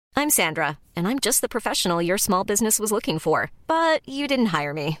I'm Sandra, and I'm just the professional your small business was looking for. But you didn't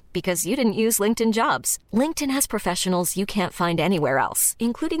hire me because you didn't use LinkedIn Jobs. LinkedIn has professionals you can't find anywhere else,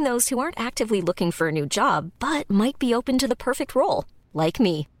 including those who aren't actively looking for a new job, but might be open to the perfect role, like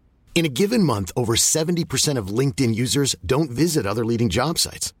me. In a given month, over 70% of LinkedIn users don't visit other leading job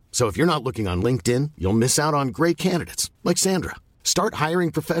sites. So if you're not looking on LinkedIn, you'll miss out on great candidates like Sandra. Start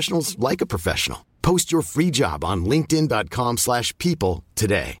hiring professionals like a professional. Post your free job on linkedin.com/people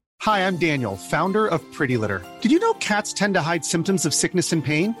today. Hi, I'm Daniel, founder of Pretty Litter. Did you know cats tend to hide symptoms of sickness and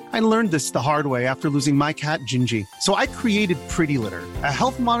pain? I learned this the hard way after losing my cat, Gingy. So I created Pretty Litter, a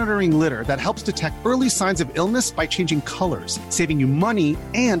health monitoring litter that helps detect early signs of illness by changing colors, saving you money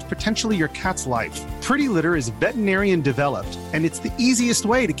and potentially your cat's life. Pretty Litter is veterinarian developed, and it's the easiest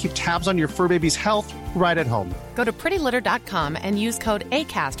way to keep tabs on your fur baby's health right at home. Go to prettylitter.com and use code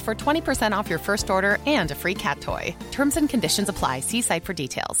ACAST for 20% off your first order and a free cat toy. Terms and conditions apply. See site for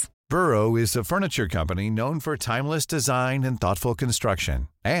details. Burrow is a furniture company known for timeless design and thoughtful construction,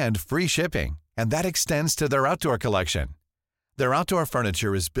 and free shipping, and that extends to their outdoor collection. Their outdoor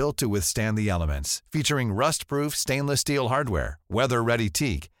furniture is built to withstand the elements, featuring rust-proof stainless steel hardware, weather-ready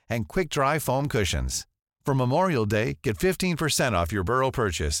teak, and quick-dry foam cushions. For Memorial Day, get 15% off your Burrow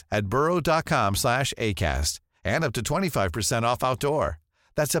purchase at burrow.com/ACAST, and up to 25% off outdoor.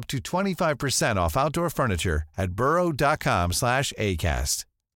 That's up to 25% off outdoor furniture at burrow.com/ACAST.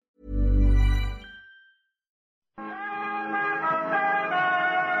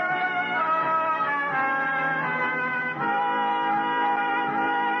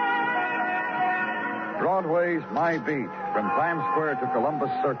 Broadway's My Beat, from Times Square to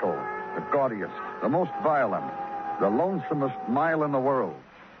Columbus Circle, the gaudiest, the most violent, the lonesomest mile in the world.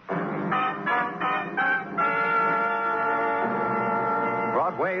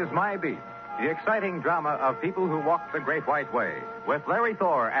 Broadway's My Beat, the exciting drama of people who walk the Great White Way, with Larry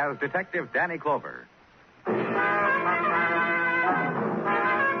Thor as Detective Danny Clover.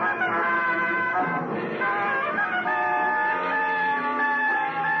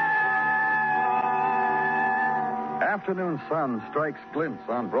 Afternoon sun strikes glints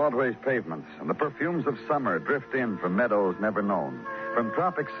on Broadway's pavements, and the perfumes of summer drift in from meadows never known, from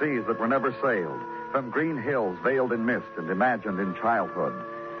tropic seas that were never sailed, from green hills veiled in mist and imagined in childhood.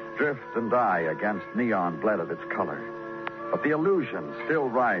 Drift and die against neon bled of its color. But the illusion still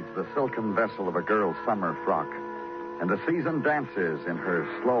rides the silken vessel of a girl's summer frock, and the season dances in her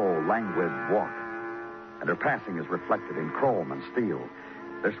slow, languid walk. And her passing is reflected in chrome and steel.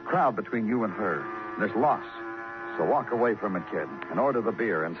 There's crowd between you and her, and there's loss. So walk away from it, kid, and order the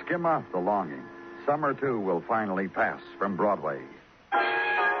beer and skim off the longing. Summer, too, will finally pass from Broadway.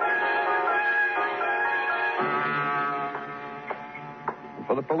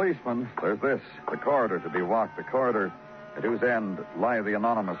 For the policeman, there's this, the corridor to be walked, the corridor at whose end lie the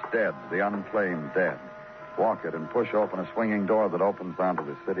anonymous dead, the unclaimed dead. Walk it and push open a swinging door that opens onto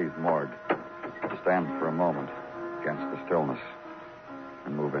the city's morgue. Stand for a moment against the stillness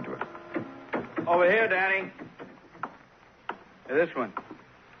and move into it. Over here, Danny. This one.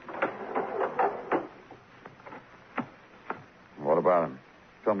 What about him?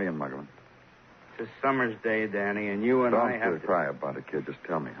 Tell me in, Muggavan. It's a summer's day, Danny, and you and I have to cry about it, kid. Just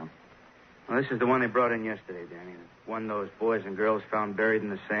tell me, huh? Well, this is the one they brought in yesterday, Danny. One those boys and girls found buried in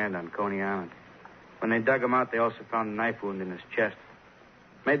the sand on Coney Island. When they dug him out, they also found a knife wound in his chest.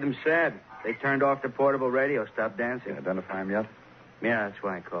 Made them sad. They turned off their portable radio, stopped dancing. You identify him yet? Yeah, that's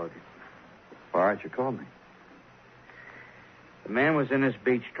why I called you. All right, you called me. The man was in his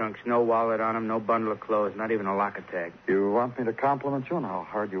beach trunks, no wallet on him, no bundle of clothes, not even a locker tag. You want me to compliment you on how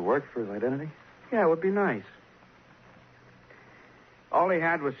hard you worked for his identity? Yeah, it would be nice. All he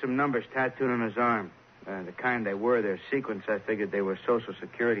had was some numbers tattooed on his arm. The kind they were, their sequence, I figured they were Social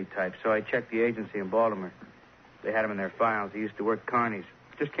Security types, so I checked the agency in Baltimore. They had him in their files. He used to work Carney's.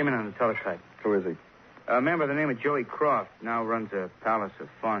 Just came in on the teletype. Who is he? A man by the name of Joey Croft. Now runs a Palace of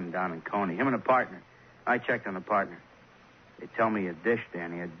Fun down in Coney. Him and a partner. I checked on the partner. They tell me a dish,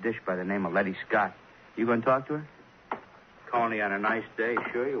 Danny, a dish by the name of Letty Scott. You going to talk to her? Coney on a nice day.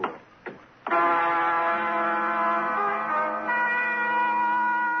 Sure you will.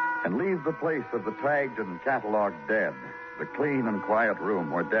 And leave the place of the tagged and catalogued dead, the clean and quiet room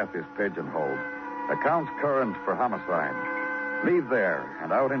where death is pigeonholed, accounts current for homicide. Leave there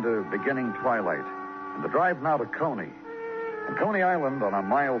and out into beginning twilight, and the drive now to Coney. And Coney Island on a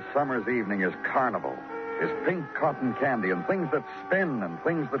mild summer's evening is carnival, is pink cotton candy and things that spin and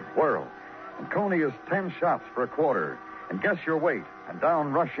things that whirl. And Coney is 10 shots for a quarter, and guess your weight, and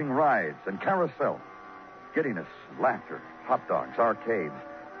down rushing rides and carousel. Giddiness, laughter, hot dogs, arcades,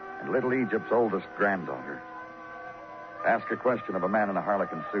 and Little Egypt's oldest granddaughter. ask a question of a man in a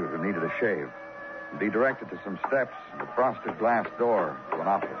harlequin suit who needed a shave, and be directed to some steps and a frosted glass door to an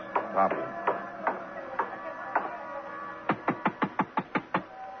office.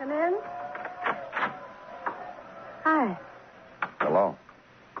 Come in. Hi. Hello.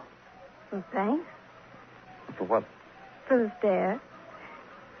 Well, thanks. For what? For the stare.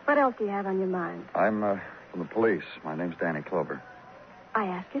 What else do you have on your mind? I'm from the police. My name's Danny Clover. I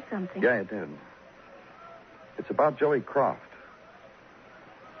asked you something. Yeah, you did. It's about Joey Croft.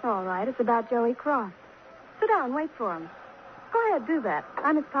 All right, it's about Joey Croft. Sit down, wait for him. Go ahead, do that.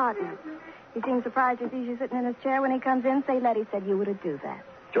 I'm his partner. He seems surprised he sees you sitting in his chair when he comes in. Say Letty said you were to do that.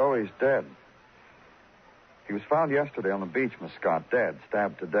 Joey's dead. He was found yesterday on the beach, Miss Scott, dead,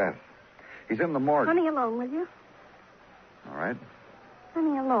 stabbed to death. He's in the morgue. Let me alone, will you? All right. Let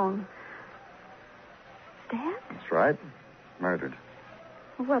me alone. Stabbed? That's right. Murdered.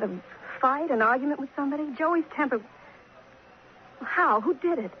 What, a fight, an argument with somebody? Joey's temper... How? Who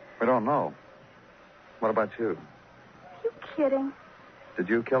did it? We don't know. What about you? Are you kidding? Did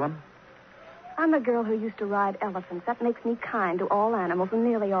you kill him? I'm a girl who used to ride elephants. That makes me kind to all animals and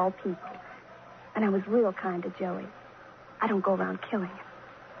nearly all people. And I was real kind to Joey. I don't go around killing him.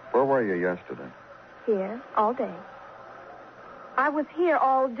 Where were you yesterday? Here, all day. I was here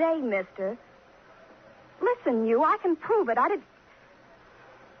all day, mister. Listen, I can prove it. I did...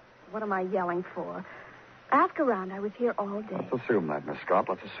 What am I yelling for? Ask around. I was here all day. Let's assume that, Miss Scott.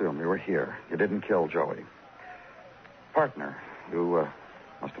 Let's assume you were here. You didn't kill Joey. Partner. You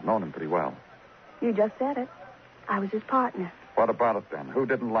must have known him pretty well. You just said it. I was his partner. What about it, then? Who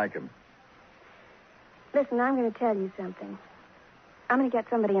didn't like him? Listen, I'm going to tell you something. I'm going to get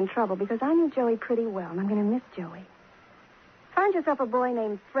somebody in trouble because I knew Joey pretty well, and I'm going to miss Joey. Find yourself a boy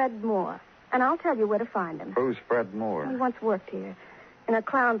named Fred Moore, and I'll tell you where to find him. Who's Fred Moore? He once worked here in a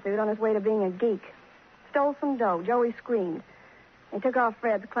clown suit on his way to being a geek. Stole some dough. Joey screamed. They took off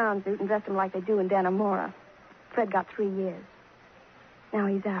Fred's clown suit and dressed him like they do in Dannemora. Fred got 3 years. Now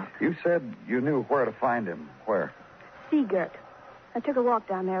he's out. You said you knew where to find him. Where? Seagirt. I took a walk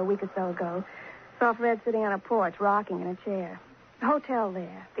down there a week or so ago. Saw Fred sitting on a porch, rocking in a chair. The hotel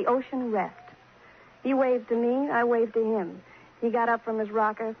there, the Ocean Rest. He waved to me, I waved to him. He got up from his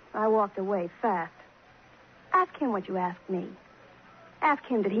rocker. I walked away fast. Ask him what you asked me. Ask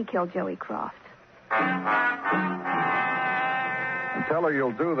him, did he kill Joey Croft? And tell her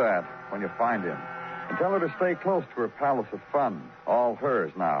you'll do that when you find him. And tell her to stay close to her palace of fun. All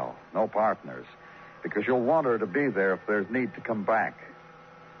hers now, no partners. Because you'll want her to be there if there's need to come back.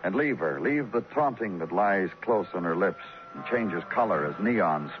 And leave her. Leave the taunting that lies close on her lips and changes color as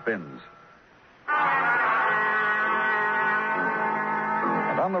neon spins.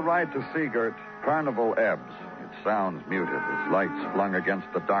 And on the ride to Seagirt, Carnival ebbs. Its sounds muted, its lights flung against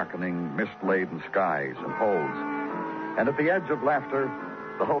the darkening, mist-laden skies and holds. And at the edge of laughter,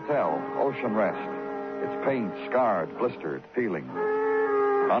 the hotel, Ocean Rest. Its paint scarred, blistered, peeling.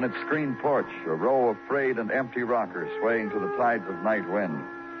 On its screen porch, a row of frayed and empty rockers swaying to the tides of night wind.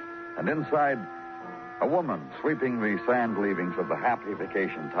 And inside, a woman sweeping the sand leavings of the happy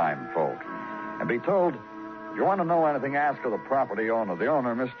vacation time folk. And be told, if you want to know anything, ask of the property owner. The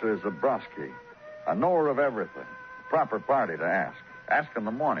owner, Mr. Zabrowski. A knower of everything. Proper party to ask. Ask in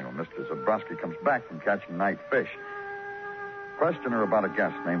the morning when Mr. Zabrowski comes back from catching night fish. Question her about a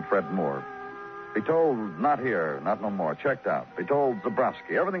guest named Fred Moore. Be told, not here, not no more. Checked out. Be told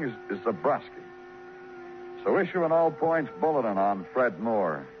Zabrowski. Everything is Zabrowski. So issue an all-points bulletin on Fred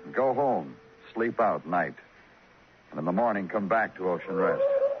Moore. And go home. Sleep out night. And in the morning, come back to Ocean Rest.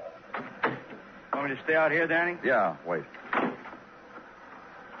 Want me to stay out here, Danny? Yeah, wait.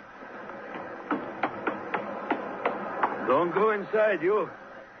 Don't go inside, you.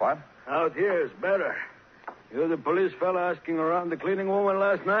 What? Out here is better. You're the police fella asking around the cleaning woman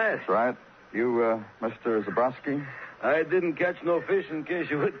last night. That's right. You, Mr. Zabrowski? I didn't catch no fish in case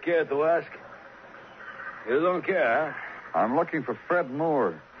you would care to ask. You don't care, huh? I'm looking for Fred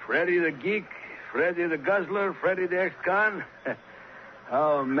Moore. Freddy the geek, Freddy the guzzler, Freddy the ex-con.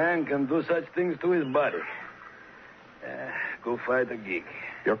 How a man can do such things to his body. Go fight a geek.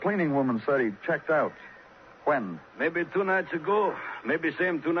 Your cleaning woman said he checked out. When? Maybe 2 nights ago. Maybe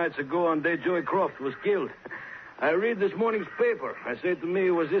same 2 nights ago on day Joey Croft was killed. I read this morning's paper. I say to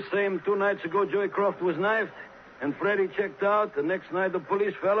me, was this same 2 nights ago Joey Croft was knifed? And Freddy checked out. The next night the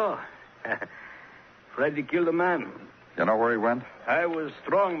police fellow. Freddy killed a man. You know where he went? I was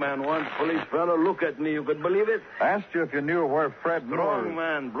strong man once, police fellow. Look at me. You could believe it? I asked you if you knew where Fred Moore... Strong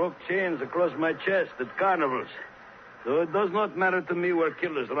man. Broke chains across my chest at carnivals. So it does not matter to me where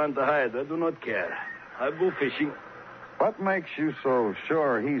killers run to hide. I do not care. I go fishing. What makes you so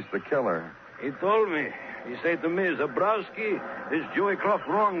sure he's the killer? He told me. He say to me, Zabrowski, this Joey Croft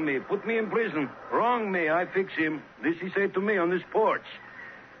wronged me. Put me in prison. Wrong me. I fix him. This he say to me on this porch.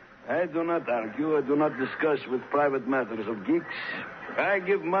 I do not argue. I do not discuss with private matters of geeks. I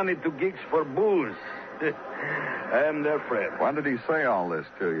give money to geeks for booze. I am their friend. When did he say all this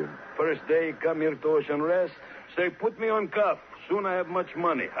to you? First day he come here to Ocean Rest. Say, put me on cuff. Soon I have much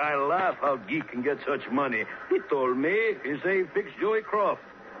money. I laugh how geek can get such money. He told me. He say he fix Joey Croft.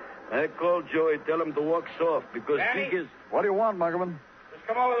 I called Joey, tell him to walk soft because Danny? geek is... What do you want, Muggerman? Just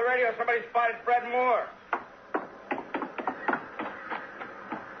come over the radio. Somebody spotted Fred Moore.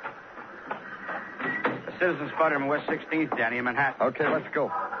 A citizen spotted him on West 16th, Danny, in Manhattan. Okay, let's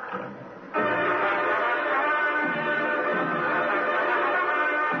go.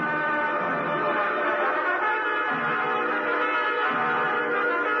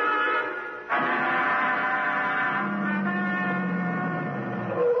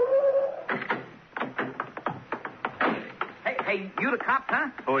 Hey, you the cop, huh?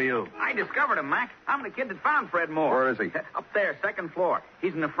 Who are you? I discovered him, Mac. I'm the kid that found Fred Moore. Where is he? Up there, second floor.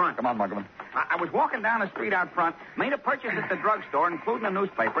 He's in the front. Come on, Muggerman. I was walking down the street out front, made a purchase at the drugstore, including a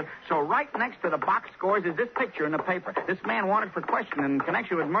newspaper. So right next to the box scores is this picture in the paper. This man wanted for questioning in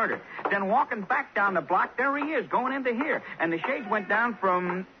connection with murder. Then walking back down the block, there he is, going into here. And the shades went down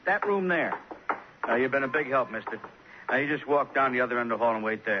from that room there. You've been a big help, mister. You just walk down the other end of the hall and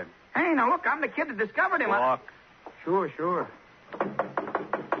wait there. Hey, now look, I'm the kid that discovered him. Walk. Sure.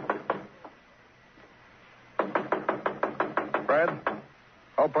 Fred,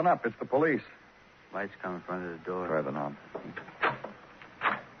 open up. It's the police. Lights come in front of the door. Try the knob.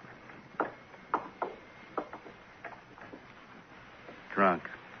 Drunk.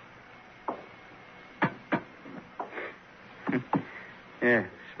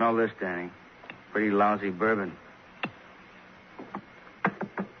 Here, smell this, Danny. Pretty lousy bourbon.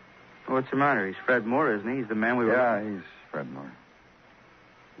 What's the matter? He's Fred Moore, isn't he? He's the man we were... Yeah, he's Fred Moore.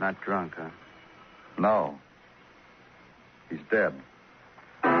 Not drunk, huh? No. He's dead.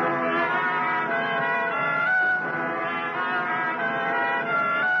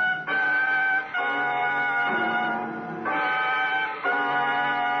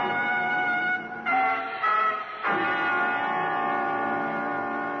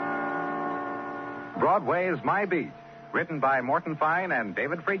 Broadway's My Beat, written by Morton Fine and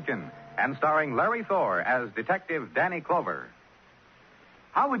David Friedkin, and starring Larry Thor as Detective Danny Clover.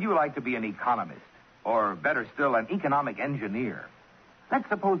 How would you like to be an economist? Or, better still, an economic engineer? Let's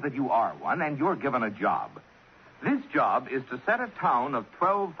suppose that you are one and you're given a job. This job is to set a town of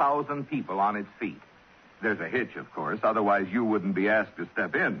 12,000 people on its feet. There's a hitch, of course, otherwise you wouldn't be asked to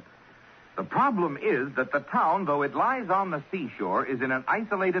step in. The problem is that the town, though it lies on the seashore, is in an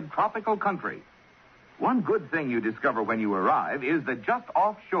isolated tropical country. One good thing you discover when you arrive is that just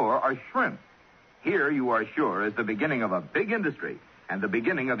offshore are shrimp. Here, you are sure, is the beginning of a big industry and the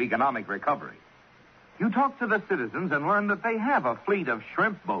beginning of economic recovery. You talk to the citizens and learn that they have a fleet of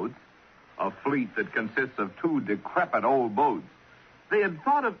shrimp boats, a fleet that consists of 2 decrepit old boats. They had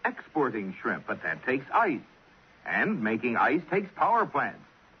thought of exporting shrimp, but that takes ice. And making ice takes power plants.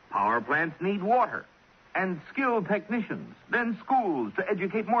 Power plants need water. And skilled technicians. Then schools to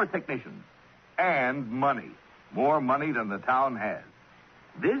educate more technicians. And money. More money than the town has.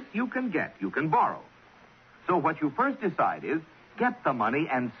 This you can get. You can borrow. So what you first decide is, get the money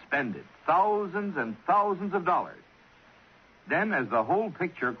and spend it. Thousands and thousands of dollars. Then, as the whole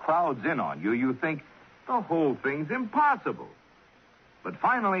picture crowds in on you, you think, the whole thing's impossible. But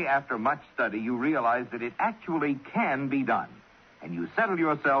finally, after much study, you realize that it actually can be done. And you settle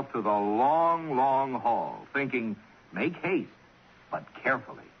yourself to the long, long haul, thinking, make haste, but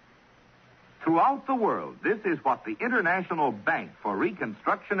carefully. Throughout the world, this is what the International Bank for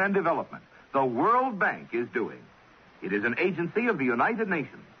Reconstruction and Development, the World Bank, is doing. It is an agency of the United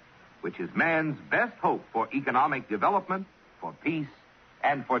Nations, which is man's best hope for economic development, for peace,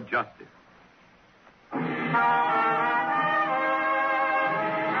 and for justice.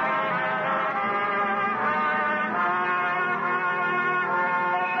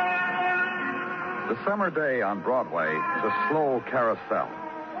 The summer day on Broadway is a slow carousel,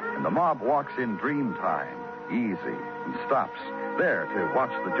 and the mob walks in dream time, easy, and stops there to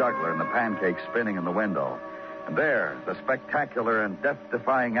watch the juggler and the pancakes spinning in the window. And there, the spectacular and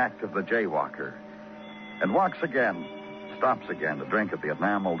death-defying act of the jaywalker. And walks again, stops again to drink at the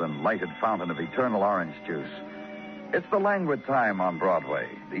enameled and lighted fountain of eternal orange juice. It's the languid time on Broadway,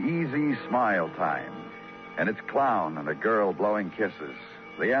 the easy smile time. And it's clown and a girl blowing kisses,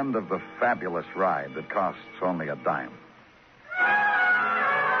 the end of the fabulous ride that costs only a dime.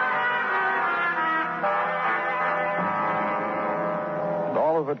 And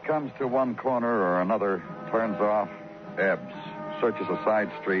all of it comes to one corner or another, turns off, ebbs, searches a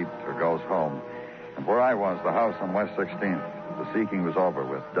side street, or goes home. And where I was, the house on West 16th, the seeking was over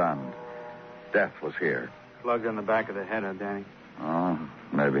with, done. Death was here. Plugged on the back of the head, Danny? Oh,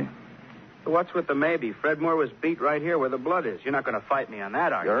 maybe. So what's with the maybe? Fred Moore was beat right here where the blood is. You're not going to fight me on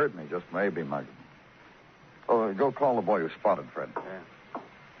that, are you? You heard me, just maybe, Mike. Oh, go call the boy who spotted Fred. Yeah.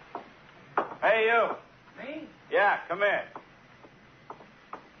 Hey, you. Me? Yeah, come here.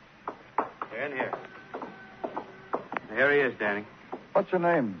 You're in here. Here he is, Danny. What's your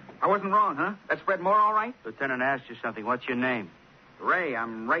name? I wasn't wrong, huh? That's Fred Moore, all right? Lieutenant asked you something. What's your name? Ray.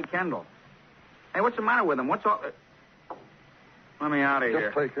 I'm Ray Kendall. Hey, what's the matter with him? What's all... Let me out of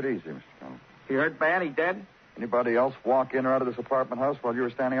here. Just take it easy, Mr. Kendall. He hurt bad? He dead? Anybody else walk in or out of this apartment house while you were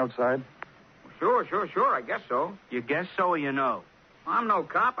standing outside? Sure. I guess so. You guess so or you know? I'm no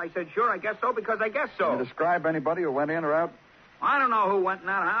cop. I said sure, I guess so, because I guess so. Can you describe anybody who went in or out? I don't know who went in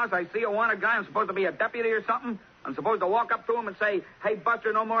that house. I see a wanted guy. I'm supposed to be a deputy or something. I'm supposed to walk up to him and say, hey,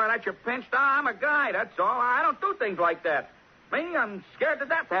 Buster, no more of that. You're pinched. I'm a guy, that's all. I don't do things like that. Me, I'm scared to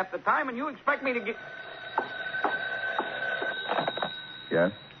death half the time, and you expect me to get...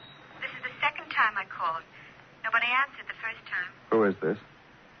 Yes? This is the second time I called. Nobody answered the first time. Who is this?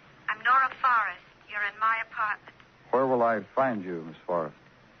 I'm Nora Forrest. You're in my apartment. Where will I find you, Miss Forrest?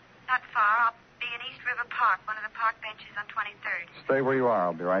 Not far. I'll be in East River Park, one of the park benches on 23rd. Stay where you are.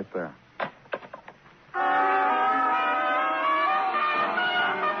 I'll be right there.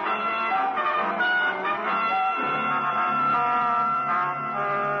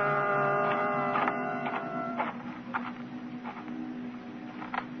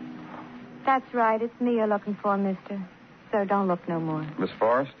 That's right. It's me you're looking for, mister. Sir, don't look no more. Miss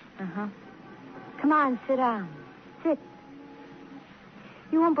Forrest? Uh-huh. Come on, sit down. Sit.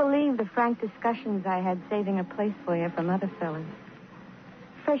 You won't believe the frank discussions I had saving a place for you from other fellas.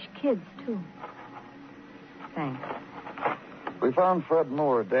 Fresh kids, too. Thanks. We found Fred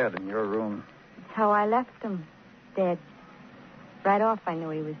Moore dead in your room. That's how I left him. Dead. Right off, I knew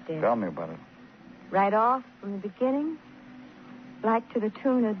he was dead. Tell me about it. Right off, from the beginning? Like to the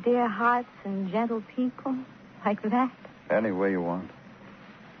tune of Dear Hearts and Gentle People? Like that? Any way you want.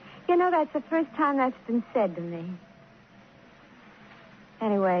 You know, that's the first time that's been said to me.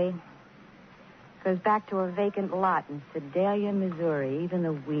 Anyway, it goes back to a vacant lot in Sedalia, Missouri. Even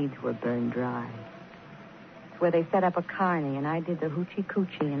the weeds were burned dry. It's where they set up a carny, and I did the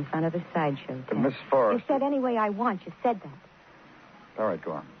hoochie-coochie in front of a sideshow tent. Miss Forrest. You said any way I want. You said that. All right,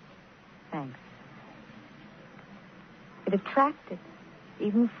 go on. Thanks. It attracted.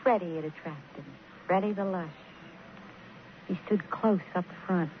 Even Freddie it attracted. Freddie the Lush. He stood close up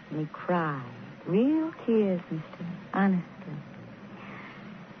front, and he cried. Real tears, mister. Honestly.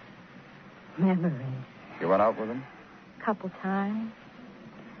 Memories. You went out with him? Couple times.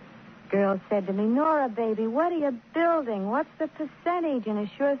 Girl said to me, Nora, baby, what are you building? What's the percentage in a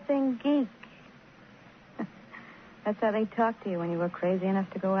sure thing geek? That's how they talked to you when you were crazy enough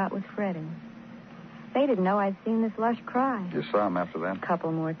to go out with Freddie. They didn't know I'd seen this Lush cry. You saw him after that? A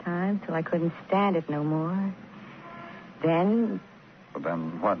couple more times till I couldn't stand it no more. Then... Well,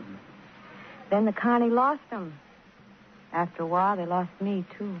 then what? Then the carny lost him. After a while, they lost me,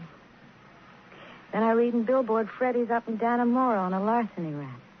 too. Then I read in Billboard Freddie's up in Dannemora on a larceny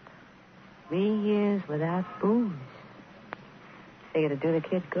rap. 3 years without booze. Figured to do the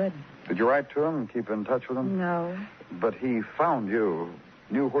kid good. Did you write to him and keep in touch with him? No. But he found you,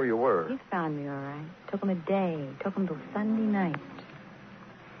 knew where you were. He found me all right. Took him a day. Took him till Sunday night.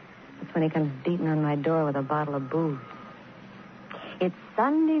 That's when he comes beating on my door with a bottle of booze. It's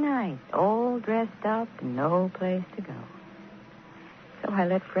Sunday night, all dressed up and no place to go. So I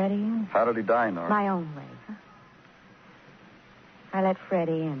let Freddie in. How did he die, Nora? My own way, huh? I let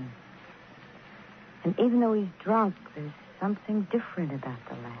Freddie in. And even though he's drunk, there's something different about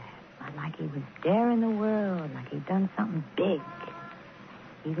the lad. Like he was daring the world, like he'd done something big.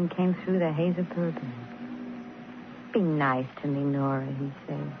 He even came through the haze of bourbon. Be nice to me, Nora, he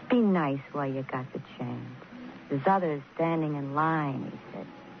said. Be nice while you got the chance. There's others standing in line, he said.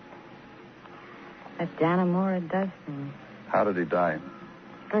 That Dannemora does things. How did he die?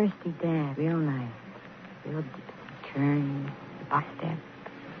 First he danced, real nice. Real deep turn, the box step.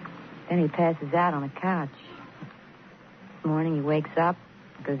 Then he passes out on a couch. This morning he wakes up,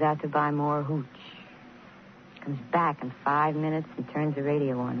 goes out to buy more hooch. Comes back in 5 minutes and turns the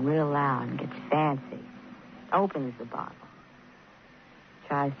radio on real loud and gets fancy. Opens the bottle.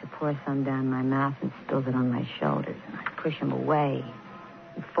 Tries to pour some down my mouth and spills it on my shoulders. And I push him away.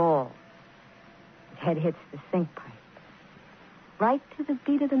 He falls. His head hits the sink pipe. Right to the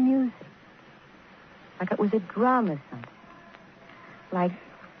beat of the music. Like it was a drum or something. Like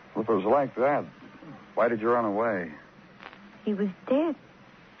Well, if it was like that, why did you run away? He was dead.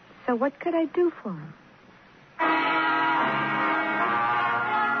 So what could I do for him?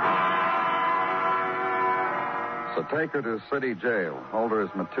 So take her to city jail, hold her as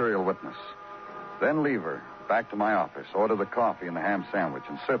material witness. Then leave her, back to my office, order the coffee and the ham sandwich,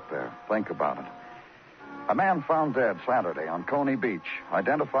 and sit there, think about it. A man found dead Saturday on Coney Beach,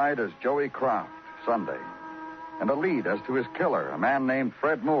 identified as Joey Croft, Sunday. And a lead as to his killer, a man named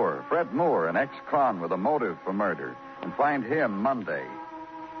Fred Moore. Fred Moore, an ex-con with a motive for murder. And find him Monday,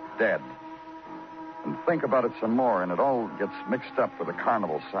 dead. And think about it some more, and it all gets mixed up with the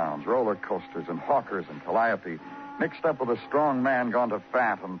carnival sounds, roller coasters and hawkers and calliope, mixed up with a strong man gone to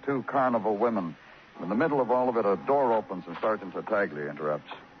fat and two carnival women. In the middle of all of it, a door opens and Sergeant Tartaglia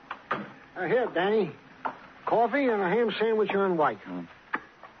interrupts. Here, Danny. Coffee and a ham sandwich on white.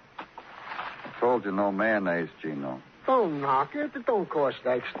 Told you no mayonnaise, Gino. Don't knock it. It don't cost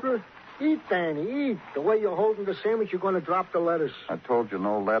extra. Eat, Danny, eat. The way you're holding the sandwich, you're going to drop the lettuce. I told you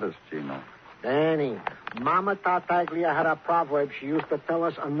no lettuce, Gino. Danny, Mama Tartaglia had a proverb she used to tell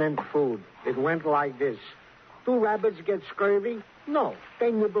us and meant food. It went like this. Do rabbits get scurvy? No,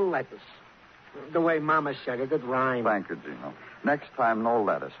 they nibble lettuce. The way Mama said it, it rhymed. Thank you, Gino. Next time, no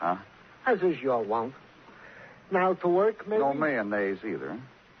lettuce, huh? As is your wont. Now to work, maybe? No mayonnaise either.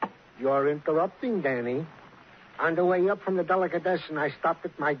 You're interrupting, Danny. On the way up from the delicatessen, I stopped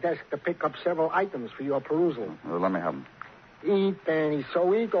at my desk to pick up several items for your perusal. Let me have them. Eat, Danny.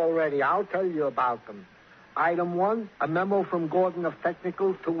 So eat already. I'll tell you about them. Item 1, a memo from Gordon of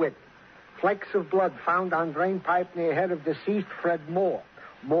Technical to wit. Flecks of blood found on drain pipe near head of deceased Fred Moore.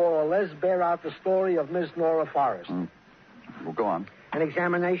 More or less bear out the story of Miss Nora Forrest. Well, go on. An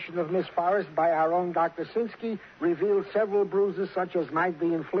examination of Miss Forrest by our own Dr. Sinsky revealed several bruises such as might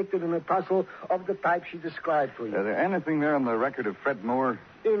be inflicted in a tussle of the type she described to you. Is there anything there on the record of Fred Moore?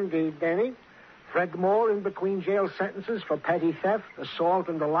 Indeed, Danny. Fred Moore, in between jail sentences for petty theft, assault,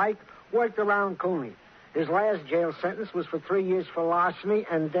 and the like, worked around Coney. His last jail sentence was for 3 years for larceny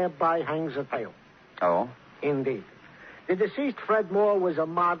and thereby hangs a tail. Oh? Indeed. The deceased Fred Moore was a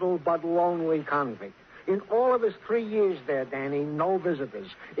model but lonely convict. In all of his 3 years there, Danny, no visitors.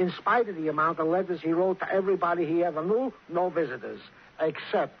 In spite of the amount of letters he wrote to everybody he ever knew, no visitors.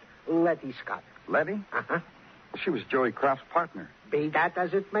 Except Letty Scott. Letty? Uh-huh. She was Joey Croft's partner. Be that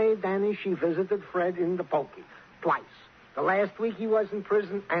as it may, Danny, she visited Fred in the pokey. Twice. The last week he was in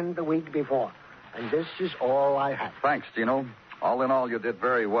prison and the week before. And this is all I have. Thanks, Gino. All in all, you did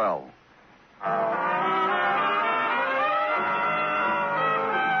very well.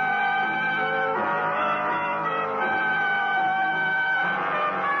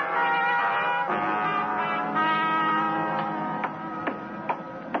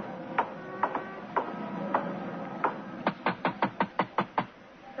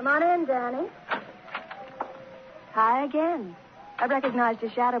 Come on in, Danny. Hi again. I recognized a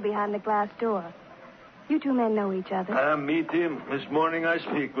shadow behind the glass door. You two men know each other. I meet him. This morning I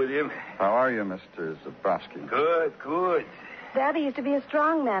speak with him. How are you, Mr. Zabrowski? Good, good. Daddy used to be a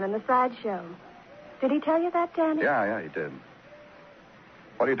strong man in the sideshow. Did he tell you that, Danny? Yeah, he did.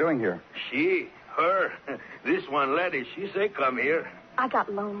 What are you doing here? She, her, this one lady, she say come here. I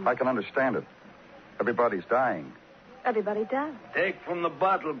got lonely. I can understand it. Everybody's dying. Everybody does. Take from the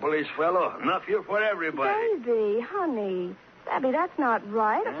bottle, police fellow. Enough here for everybody. Baby, honey. Babby, that's not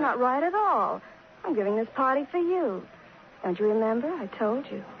right. That's not right at all. I'm giving this party for you. Don't you remember? I told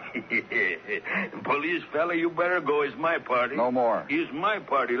you. Police fella, you better go. It's my party. No more. It's my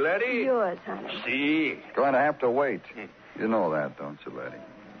party, Letty. Yours, honey. See? Going to have to wait. You know that, don't you, Letty?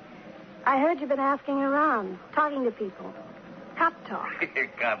 I heard you've been asking around, talking to people. Cop talk.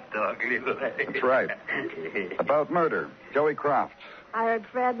 Cop talk, little Letty. That's right. About murder. Joey Croft. I heard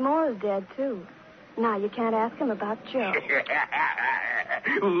Fred Moore is dead, too. Now, you can't ask him about Joe.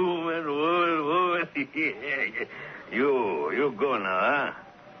 woman. You go now, huh?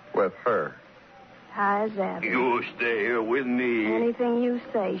 With her. How's that? You stay here with me. Anything you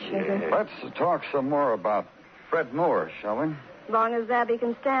say, sugar. Let's talk some more about Fred Moore, shall we? As long as Zabby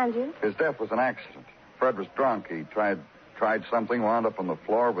can stand you. His death was an accident. Fred was drunk. He tried something, wound up on the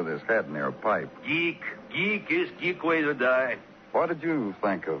floor with his head near a pipe. Geek is geek way to die. What did you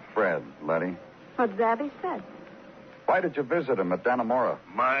think of Fred, Letty? What Zabby said. Why did you visit him at Dannemora?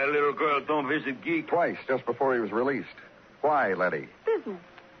 My little girl don't visit geek. Twice, just before he was released. Why, Letty? Business.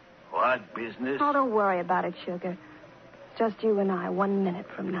 What business? Oh, don't worry about it, sugar. It's just you and I 1 minute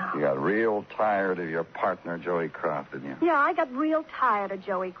from now. You got real tired of your partner, Joey Croft, didn't you? Yeah, I got real tired of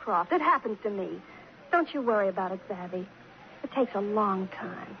Joey Croft. It happens to me. Don't you worry about it, Zabby. It takes a long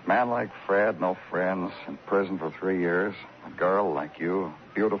time. Man like Fred, no friends, in prison for 3 years. A girl like you,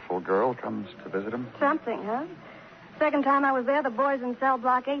 a beautiful girl, comes to visit him. Something, huh? Second time I was there, the boys in cell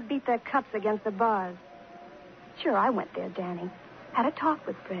block 8 beat their cups against the bars. Sure, I went there, Danny. Had a talk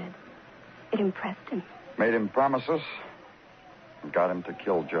with Fred. It impressed him. Made him promises and got him to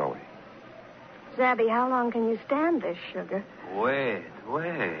kill Joey. Zabby, how long can you stand this, Sugar? Wait.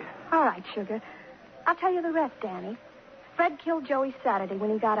 All right, Sugar. I'll tell you the rest, Danny. Fred killed Joey Saturday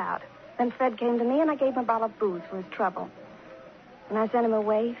when he got out. Then Fred came to me, and I gave him a bottle of booze for his trouble. When I sent him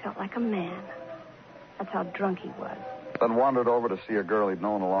away, he felt like a man. That's how drunk he was. Then wandered over to see a girl he'd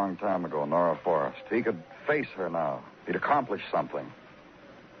known a long time ago, Nora Forrest. He could face her now. He'd accomplished something.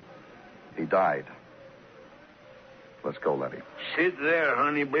 He died. Let's go, Letty. Sit there,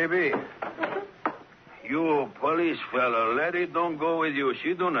 honey, baby. You police fella, Letty don't go with you.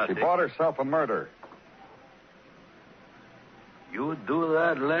 She do nothing. She bought herself a murder. You do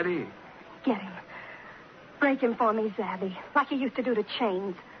that, Letty? Get him. Break him for me, Zabby, like you used to do to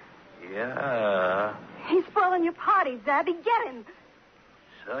Chains. Yeah. He's spoiling your party, Zabby. Get him.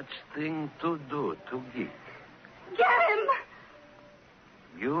 Such thing to do to geek. Get him!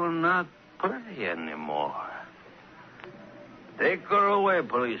 You're not pretty anymore. Take her away,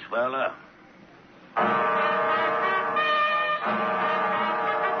 police fella.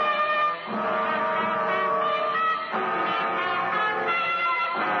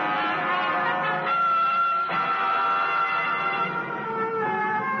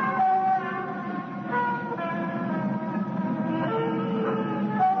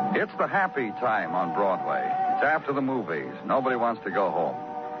 It's the happy time on Broadway. It's after the movies. Nobody wants to go home.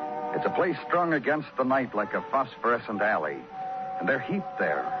 It's a place strung against the night like a phosphorescent alley. And they're heaped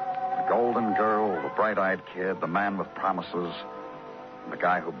there. The golden girl, the bright-eyed kid, the man with promises, and the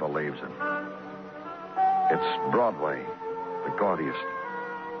guy who believes him. It's Broadway, the gaudiest,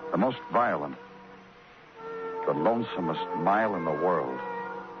 the most violent, the lonesomest mile in the world.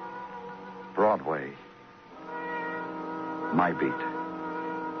 Broadway, my beat.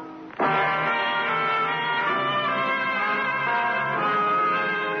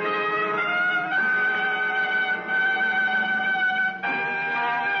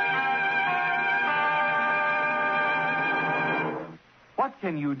 What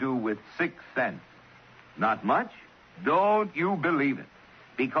can you do with 6 cents? Not much? Don't you believe it.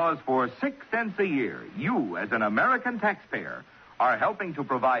 Because for 6 cents a year, you, as an American taxpayer, are helping to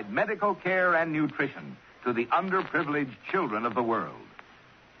provide medical care and nutrition to the underprivileged children of the world.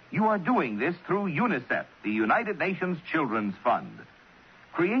 You are doing this through UNICEF, the United Nations Children's Fund.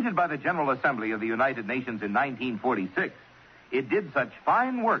 Created by the General Assembly of the United Nations in 1946, it did such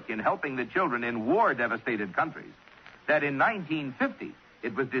fine work in helping the children in war-devastated countries that in 1950,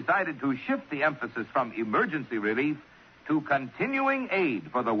 it was decided to shift the emphasis from emergency relief to continuing aid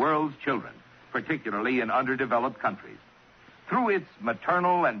for the world's children, particularly in underdeveloped countries. Through its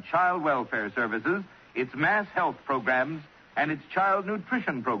maternal and child welfare services, its mass health programs, and its child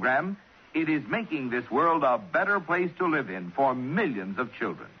nutrition program, it is making this world a better place to live in for millions of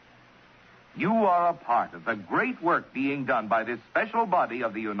children. You are a part of the great work being done by this special body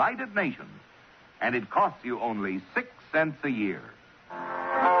of the United Nations, and it costs you only 6 cents a year.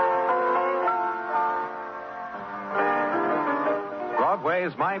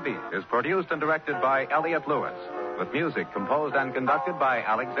 Broadway's My Beat is produced and directed by Elliott Lewis, with music composed and conducted by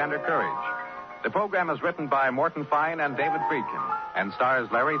Alexander Courage. The program is written by Morton Fine and David Friedkin and stars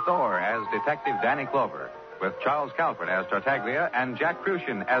Larry Thor as Detective Danny Clover, with Charles Calvert as Tartaglia and Jack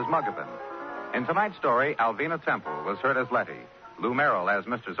Crucian as Muggavan. In tonight's story, Alvina Temple was heard as Letty, Lou Merrill as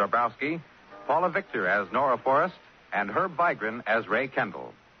Mr. Zabrowski, Paula Victor as Nora Forrest, and Herb Vigran as Ray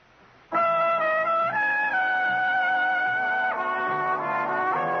Kendall.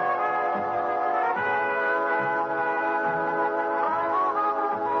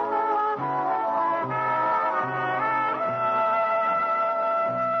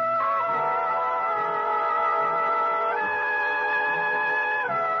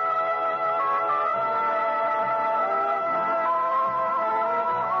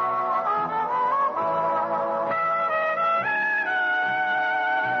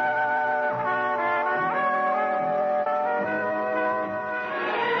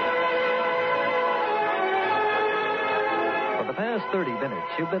 For the past 30 minutes,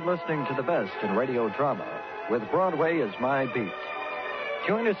 you've been listening to the best in radio drama with Broadway is My Beat.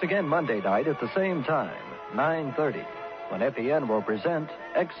 Join us again Monday night at the same time, 9:30, when FEN will present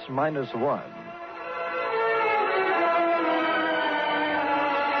X-1.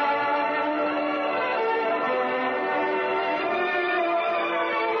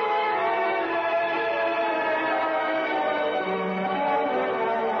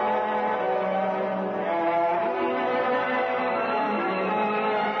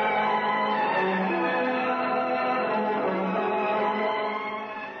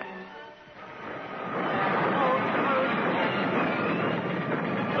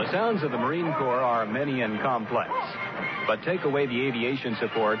 sounds of the Marine Corps are many and complex. But take away the aviation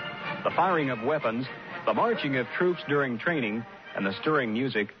support, the firing of weapons, the marching of troops during training, and the stirring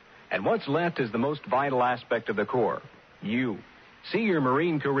music, and what's left is the most vital aspect of the Corps, you. See your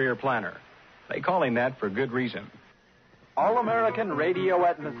Marine career planner. They call him that for good reason. All-American Radio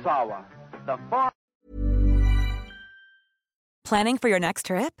at Misawa. The far... Planning for your next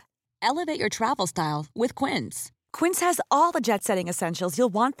trip? Elevate your travel style with Quince. Quince has all the jet-setting essentials you'll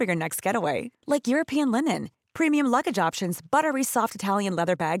want for your next getaway, like European linen, premium luggage options, buttery soft Italian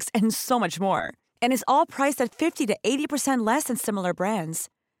leather bags, and so much more. And is all priced at 50 to 80% less than similar brands.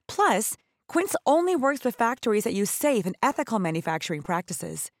 Plus, Quince only works with factories that use safe and ethical manufacturing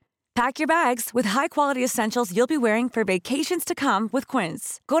practices. Pack your bags with high-quality essentials you'll be wearing for vacations to come with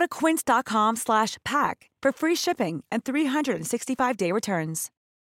Quince. Go to quince.com/pack for free shipping and 365-day returns.